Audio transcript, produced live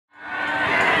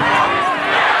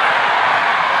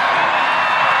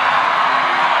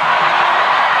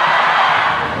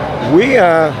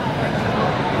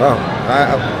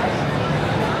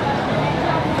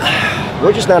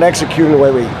we're just not executing the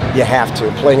way you have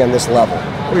to, playing on this level.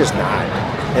 We're just not.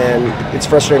 And it's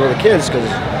frustrating for the kids because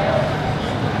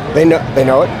they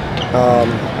know it.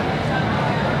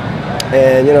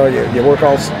 And you know, you work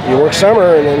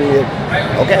summer, and then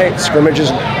okay, scrimmages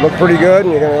look pretty good,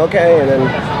 and you're going, okay, and then,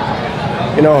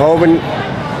 you know, Hovind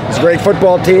is a great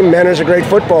football team, Mentor's a great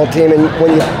football team, and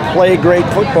when you play great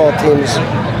football teams,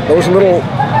 those little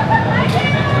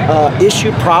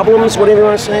problems, whatever you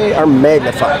want to say, are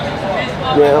magnified.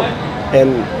 You know,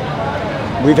 and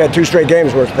we've had 2 straight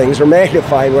games where things are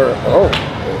magnified, where, oh,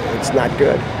 it's not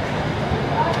good.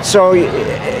 So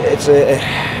it's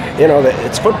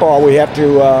it's football. We have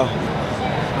to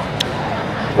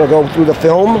go through the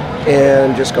film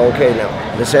and just go, okay, now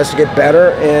this has to get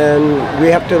better, and we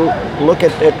have to look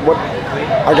at what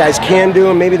our guys can do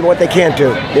and maybe what they can't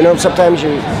do. You know, sometimes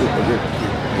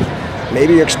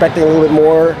maybe you're expecting a little bit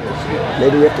more.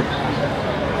 Maybe we have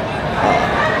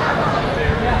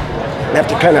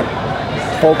to kind of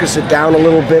focus it down a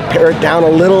little bit, pare it down a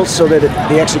little, so that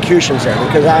the execution's there.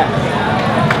 Because I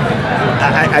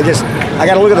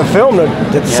got to look at the film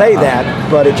to say that,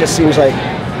 but it just seems like,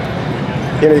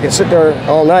 you know, you can sit there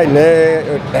all night and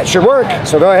that should work,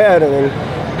 so go ahead. And then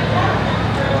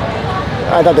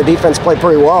I thought the defense played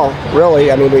pretty well,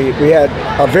 really. I mean, we had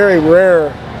a very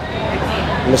rare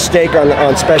mistake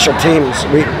on special teams.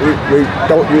 We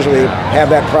don't usually have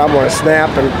that problem on a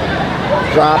snap and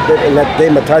dropped it and that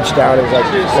gave him a touchdown. It was like,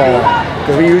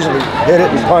 because we usually hit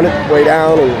it and punt it way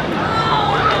down, and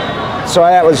so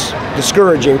that was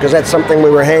discouraging because that's something we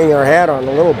were hanging our hat on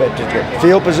a little bit. Just get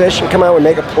field position, come out, we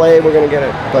make a play, we're going to get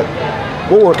it. But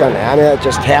we'll work on that. I mean, that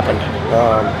just happened.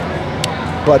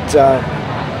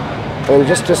 And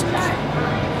just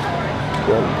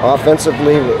you know,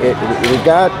 offensively, we've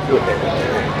got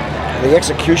the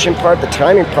execution part, the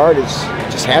timing part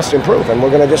just has to improve, and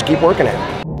we're going to just keep working at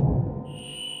it.